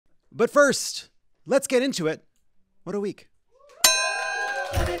But first, let's get into it. What a week.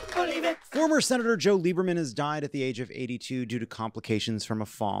 Former Senator Joe Lieberman has died at the age of 82 due to complications from a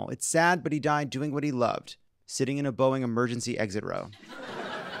fall. It's sad, but he died doing what he loved, sitting in a Boeing emergency exit row.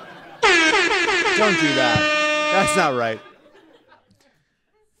 Don't do that. That's not right.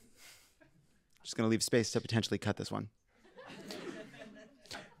 Just going to leave space to potentially cut this one.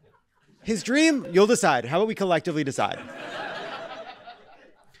 His dream, you'll decide. How about we collectively decide?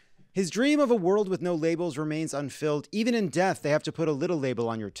 His dream of a world with no labels remains unfilled. Even in death, they have to put a little label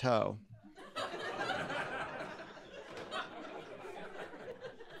on your toe.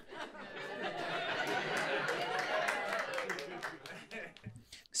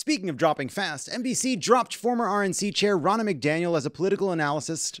 Speaking of dropping fast, NBC dropped former RNC chair Ronna McDaniel as a political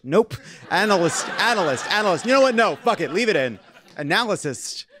analyst. Nope. Analyst. You know what? No, fuck it. Leave it in.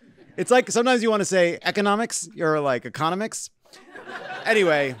 Analyst. It's like sometimes you want to say economics or like economics.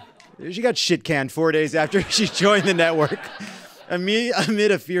 Anyway, she got shit canned 4 days after she joined the network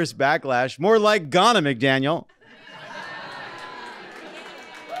amid a fierce backlash. More like Ghana McDaniel.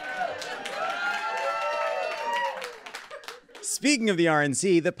 Speaking of the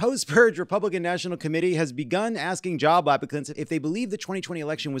RNC, the post-purge Republican National Committee has begun asking job applicants if they believe the 2020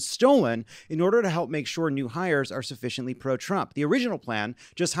 election was stolen in order to help make sure new hires are sufficiently pro-Trump. The original plan,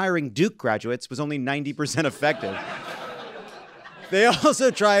 just hiring Duke graduates, was only 90% effective. They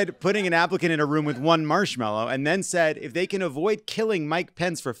also tried putting an applicant in a room with one marshmallow and then said if they can avoid killing Mike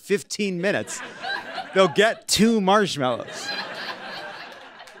Pence for 15 minutes, they'll get 2 marshmallows.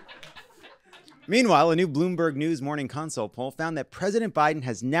 Meanwhile, a new Bloomberg News Morning Consult poll found that President Biden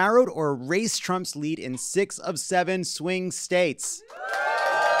has narrowed or erased Trump's lead in 6 of 7 swing states.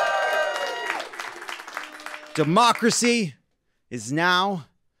 Democracy is now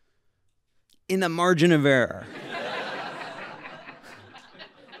in the margin of error.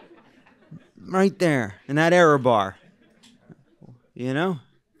 Right there, in that error bar. You know?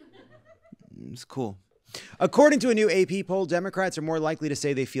 It's cool. According to a new AP poll, Democrats are more likely to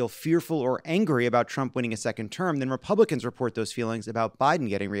say they feel fearful or angry about Trump winning a second term than Republicans report those feelings about Biden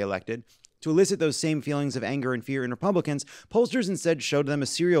getting reelected. To elicit those same feelings of anger and fear in Republicans, pollsters instead showed them a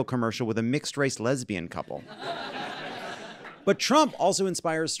cereal commercial with a mixed-race lesbian couple. But Trump also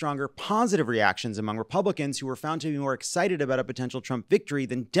inspires stronger positive reactions among Republicans who were found to be more excited about a potential Trump victory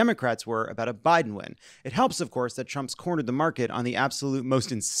than Democrats were about a Biden win. It helps, of course, that Trump's cornered the market on the absolute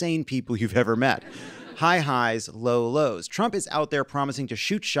most insane people you've ever met. High highs, low lows. Trump is out there promising to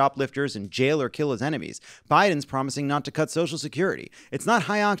shoot shoplifters and jail or kill his enemies. Biden's promising not to cut Social Security. It's not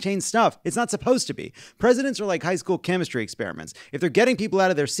high-octane stuff. It's not supposed to be. Presidents are like high school chemistry experiments. If they're getting people out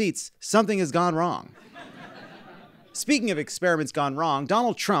of their seats, something has gone wrong. Speaking of experiments gone wrong,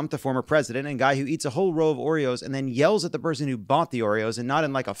 Donald Trump, the former president and guy who eats a whole row of Oreos and then yells at the person who bought the Oreos, and not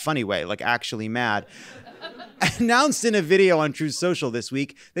in like a funny way, like actually mad, announced in a video on Truth Social this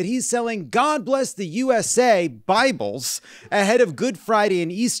week that he's selling God Bless the USA Bibles ahead of Good Friday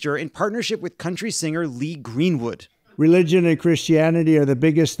and Easter in partnership with country singer Lee Greenwood. Religion and Christianity are the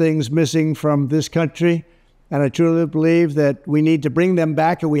biggest things missing from this country, and I truly believe that we need to bring them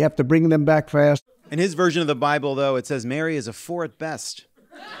back, and we have to bring them back fast. In his version of the Bible, though, it says Mary is a 4 at best.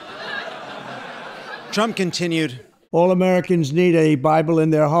 Trump continued, all Americans need a Bible in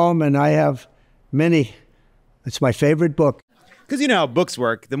their home, and I have many. It's my favorite book. Because you know how books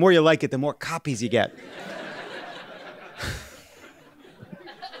work. The more you like it, the more copies you get.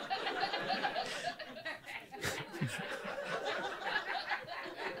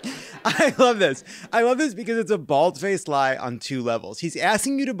 I love this. I love this because it's a bald-faced lie on 2 levels. He's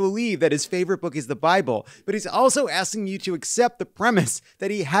asking you to believe that his favorite book is the Bible, but he's also asking you to accept the premise that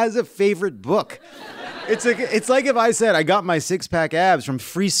he has a favorite book. It's like if I said I got my 6-pack abs from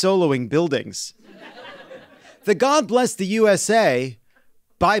free soloing buildings. The God Bless the USA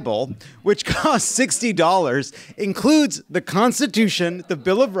Bible, which costs $60, includes the Constitution, the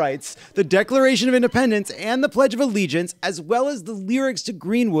Bill of Rights, the Declaration of Independence, and the Pledge of Allegiance, as well as the lyrics to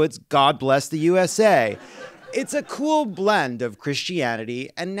Greenwood's God Bless the USA. It's a cool blend of Christianity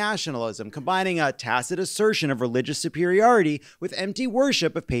and nationalism, combining a tacit assertion of religious superiority with empty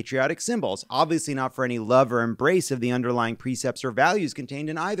worship of patriotic symbols, obviously not for any love or embrace of the underlying precepts or values contained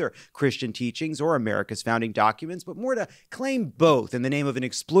in either Christian teachings or America's founding documents, but more to claim both in the name of an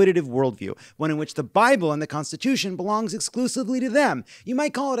exploitative worldview, one in which the Bible and the Constitution belongs exclusively to them. You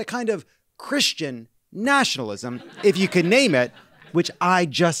might call it a kind of Christian nationalism, if you could name it, which I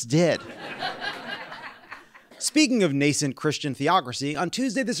just did. Speaking of nascent Christian theocracy, on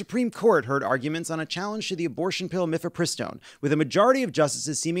Tuesday the Supreme Court heard arguments on a challenge to the abortion pill mifepristone, with a majority of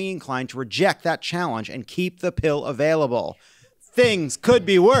justices seeming inclined to reject that challenge and keep the pill available. Things could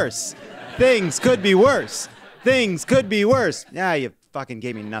be worse. Things could be worse. Things could be worse. Yeah, you fucking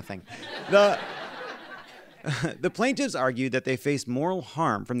gave me nothing. The plaintiffs argued that they faced moral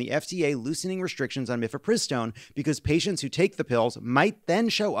harm from the FDA loosening restrictions on mifepristone because patients who take the pills might then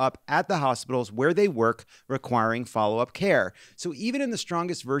show up at the hospitals where they work requiring follow-up care. So even in the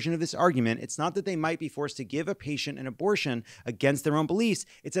strongest version of this argument, it's not that they might be forced to give a patient an abortion against their own beliefs.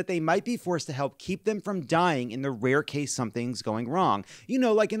 It's that they might be forced to help keep them from dying in the rare case something's going wrong. You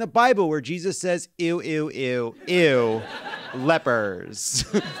know, like in the Bible where Jesus says, ew, ew, ew, ew, lepers.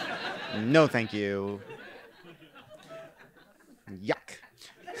 No, thank you. Yuck.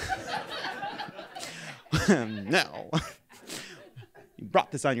 No. You brought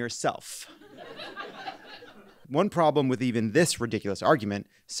this on yourself. One problem with even this ridiculous argument,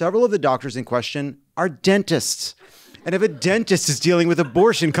 several of the doctors in question are dentists. And if a dentist is dealing with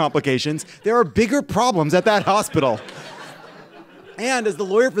abortion complications, there are bigger problems at that hospital. And as the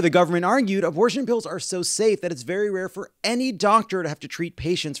lawyer for the government argued, abortion pills are so safe that it's very rare for any doctor to have to treat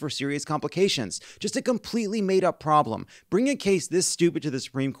patients for serious complications. Just a completely made-up problem. Bringing a case this stupid to the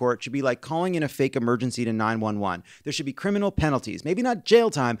Supreme Court should be like calling in a fake emergency to 911. There should be criminal penalties. Maybe not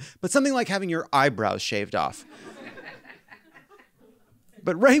jail time, but something like having your eyebrows shaved off.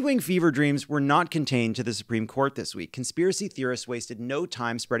 But right-wing fever dreams were not contained to the Supreme Court this week. Conspiracy theorists wasted no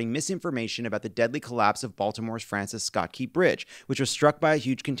time spreading misinformation about the deadly collapse of Baltimore's Francis Scott Key Bridge, which was struck by a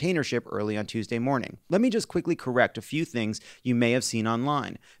huge container ship early on Tuesday morning. Let me just quickly correct a few things you may have seen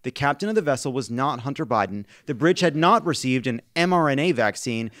online. The captain of the vessel was not Hunter Biden. The bridge had not received an mRNA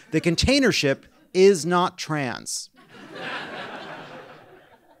vaccine. The container ship is not trans.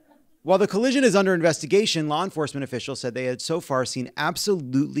 While the collision is under investigation, law enforcement officials said they had so far seen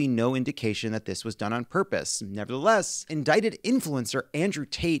absolutely no indication that this was done on purpose. Nevertheless, indicted influencer Andrew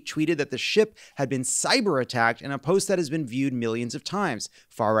Tate tweeted that the ship had been cyber-attacked in a post that has been viewed millions of times.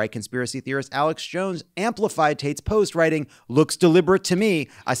 Far-right conspiracy theorist Alex Jones amplified Tate's post, writing, "Looks deliberate to me.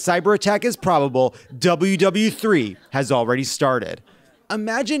 A cyber-attack is probable. WW3 has already started."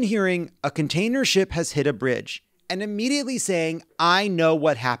 Imagine hearing a container ship has hit a bridge and immediately saying, I know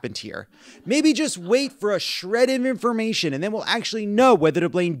what happened here. Maybe just wait for a shred of information and then we'll actually know whether to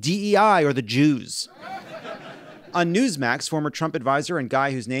blame DEI or the Jews. On Newsmax, former Trump advisor and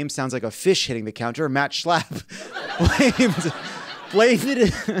guy whose name sounds like a fish hitting the counter, Matt Schlapp, blamed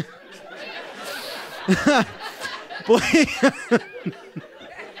it.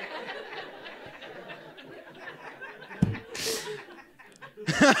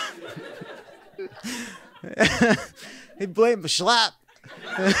 He blamed Schlapp.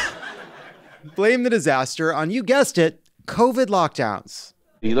 Blame the disaster on, you guessed it, COVID lockdowns.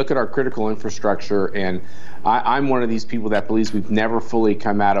 You look at our critical infrastructure, and I'm one of these people that believes we've never fully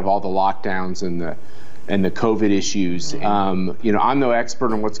come out of all the lockdowns and the COVID issues. I'm no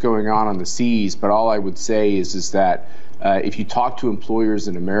expert on what's going on the seas, but all I would say is that if you talk to employers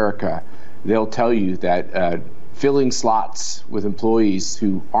in America, they'll tell you that filling slots with employees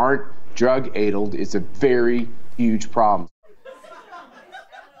who aren't drug-addled is a very huge problem.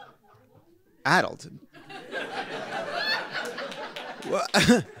 Addled?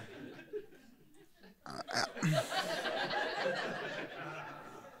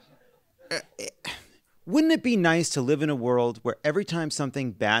 Wouldn't it be nice to live in a world where every time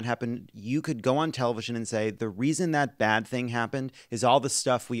something bad happened, you could go on television and say, the reason that bad thing happened is all the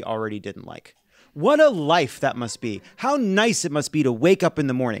stuff we already didn't like? What a life that must be. How nice it must be to wake up in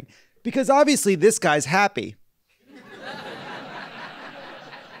the morning. Because obviously this guy's happy.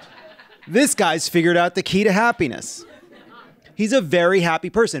 This guy's figured out the key to happiness. He's a very happy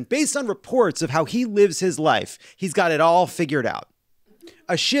person. Based on reports of how he lives his life, he's got it all figured out.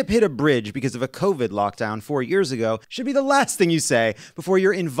 A ship hit a bridge because of a COVID lockdown 4 years ago should be the last thing you say before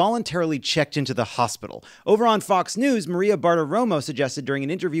you're involuntarily checked into the hospital. Over on Fox News, Maria Bartiromo suggested during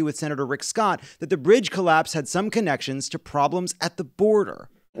an interview with Senator Rick Scott that the bridge collapse had some connections to problems at the border.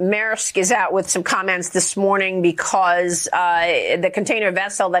 Maersk is out with some comments this morning because the container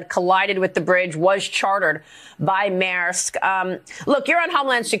vessel that collided with the bridge was chartered by Maersk. Look, you're on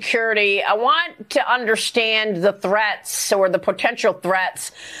Homeland Security. I want to understand the threats or the potential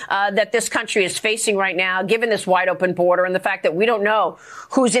threats that this country is facing right now, given this wide open border and the fact that we don't know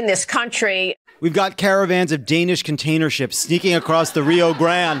who's in this country. We've got caravans of Danish container ships sneaking across the Rio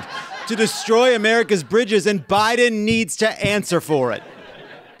Grande to destroy America's bridges, and Biden needs to answer for it.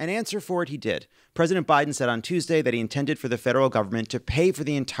 And answer for it he did. President Biden said on Tuesday that he intended for the federal government to pay for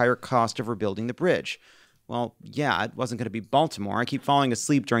the entire cost of rebuilding the bridge. Well, yeah, it wasn't going to be Baltimore. I keep falling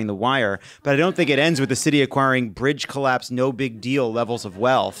asleep during The Wire, but I don't think it ends with the city acquiring bridge collapse, no big deal levels of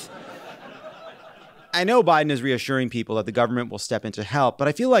wealth. I know Biden is reassuring people that the government will step in to help, but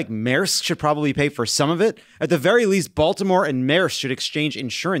I feel like Maersk should probably pay for some of it. At the very least, Baltimore and Maersk should exchange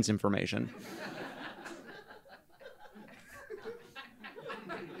insurance information.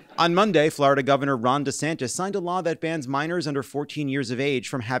 On Monday, Florida Governor Ron DeSantis signed a law that bans minors under 14 years of age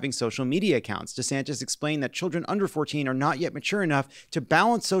from having social media accounts. DeSantis explained that children under 14 are not yet mature enough to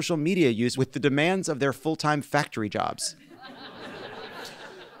balance social media use with the demands of their full-time factory jobs.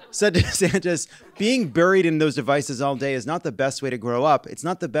 Said DeSantis, being buried in those devices all day is not the best way to grow up. It's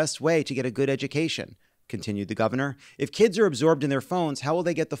not the best way to get a good education. Continued the governor. If kids are absorbed in their phones, how will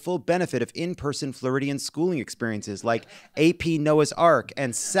they get the full benefit of in-person Floridian schooling experiences like AP Noah's Ark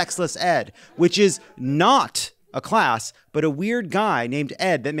and Sexless Ed, which is not a class, but a weird guy named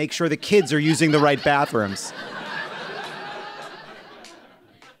Ed that makes sure the kids are using the right bathrooms.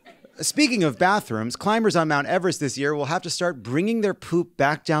 Speaking of bathrooms, climbers on Mount Everest this year will have to start bringing their poop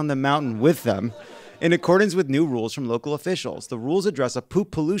back down the mountain with them. In accordance with new rules from local officials, the rules address a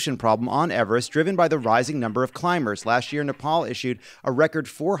poop pollution problem on Everest driven by the rising number of climbers. Last year, Nepal issued a record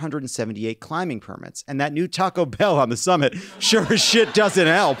 478 climbing permits, and that new Taco Bell on the summit sure as shit doesn't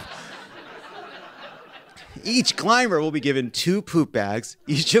help. Each climber will be given 2 poop bags,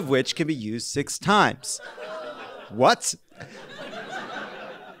 each of which can be used 6 times. What?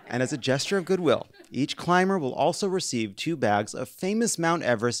 And as a gesture of goodwill, each climber will also receive 2 bags of famous Mount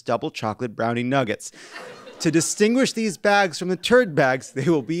Everest double chocolate brownie nuggets. To distinguish these bags from the turd bags, they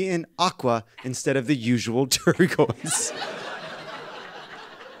will be in aqua instead of the usual turquoise.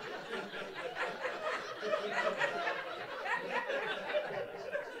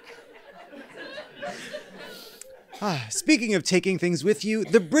 Speaking of taking things with you,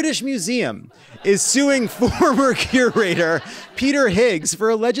 the British Museum is suing former curator Peter Higgs for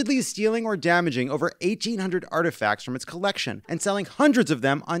allegedly stealing or damaging over 1,800 artifacts from its collection and selling hundreds of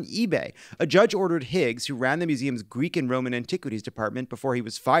them on eBay. A judge ordered Higgs, who ran the museum's Greek and Roman antiquities department before he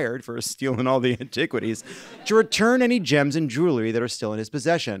was fired for stealing all the antiquities, to return any gems and jewelry that are still in his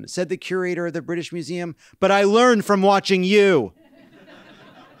possession. Said the curator of the British Museum, "But I learned from watching you."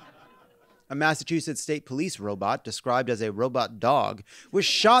 A Massachusetts State Police robot, described as a robot dog, was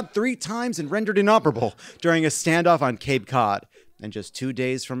shot 3 times and rendered inoperable during a standoff on Cape Cod, and just 2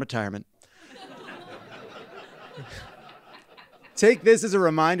 days from retirement. Take this as a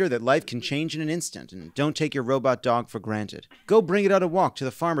reminder that life can change in an instant, and don't take your robot dog for granted. Go bring it on a walk to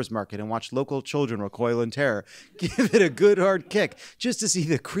the farmer's market and watch local children recoil in terror. Give it a good hard kick just to see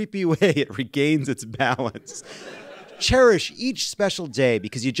the creepy way it regains its balance. Cherish each special day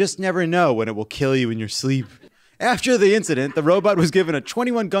because you just never know when it will kill you in your sleep. After the incident, the robot was given a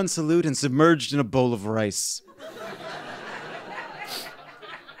 21-gun salute and submerged in a bowl of rice.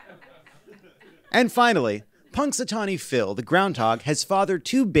 And finally, Punxsutawney Phil, the groundhog, has fathered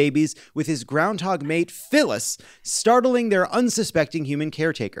 2 babies with his groundhog mate Phyllis, startling their unsuspecting human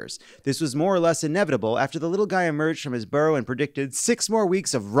caretakers. This was more or less inevitable after the little guy emerged from his burrow and predicted 6 more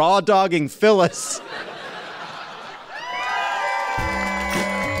weeks of raw dogging Phyllis.